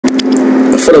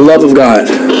For the love of God.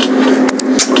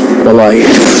 Wallahi.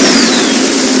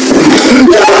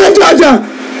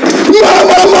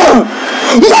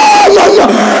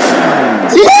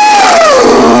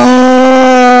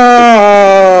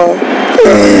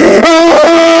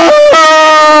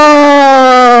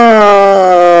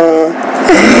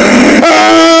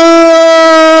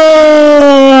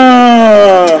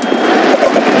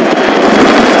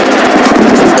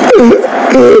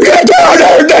 Get down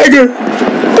there, nigga!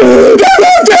 Get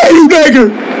up there, you nigga!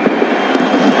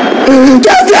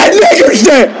 That's that nigger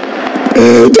shit!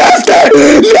 That's that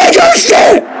nigger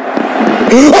shit!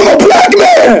 I'm a black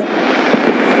man!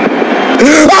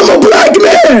 I'm a black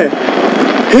man!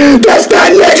 That's that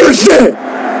nigger shit!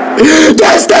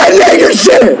 That's that nigger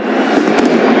shit!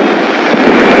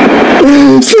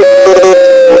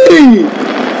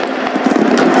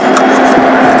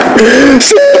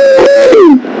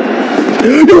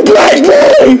 You black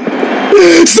boy!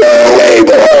 Sorry,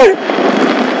 boy!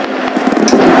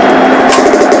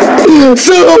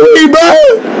 Sorry, bro!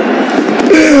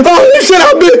 All this shit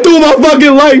I've been through my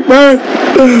fucking life, man!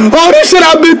 All this shit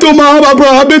I've been through bro.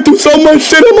 I've been through so much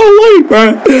shit in my life,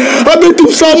 man. I've been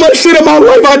through so much shit in my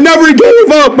life. I never gave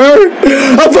up, man.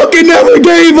 I fucking never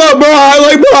gave up, bro.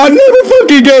 I never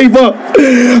fucking gave up.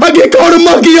 I get called a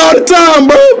monkey all the time,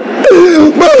 bro.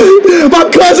 Bro, my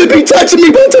cousin be touching me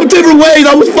in different ways.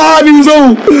 I was 5 years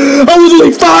old. I was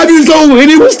only 5 years old, and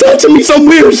he was touching me some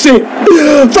weird shit.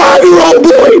 5-year-old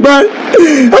boy, bro.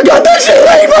 I got that shit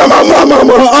right from my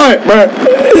aunt, bro.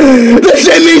 This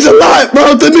shit means a lot,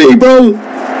 bro, to me, bro.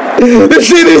 This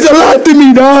shit means a lot to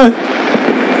me, dog.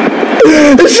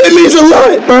 This shit means a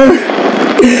lot, bro.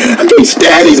 I can't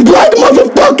stand these black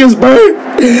motherfuckers, bro.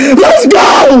 Let's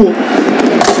go.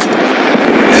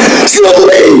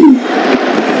 Slowly.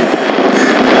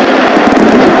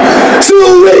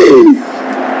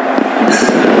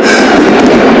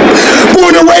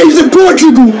 Born and raised in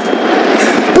Portugal.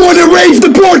 Born and raised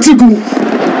in Portugal.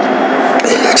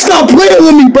 Stop playing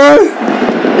with me, bro.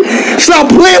 Stop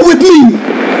playing with me.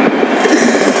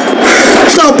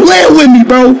 Stop playing with me,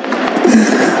 bro.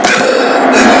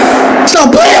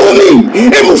 Stop playing with me.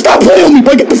 Emil, stop playing with me,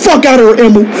 bro. Get the fuck out of here,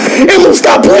 Emil. Emil,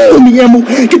 stop playing with me, Emil.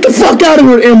 Get the fuck out of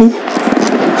here, Emil.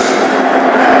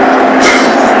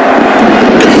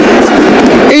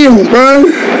 Emil, bro.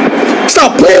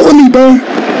 Stop playing with me, bro.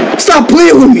 Stop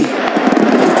playing with me.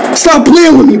 Stop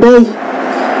playing with me, bro.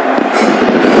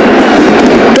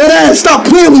 That ass, stop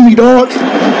playing with me, dog.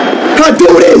 I do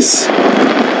this.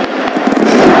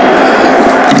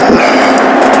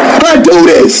 I do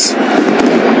this.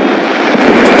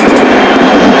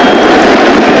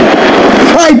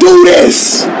 I do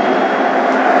this.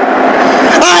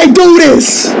 I do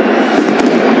this.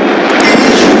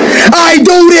 I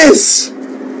do this.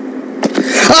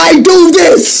 I do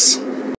this.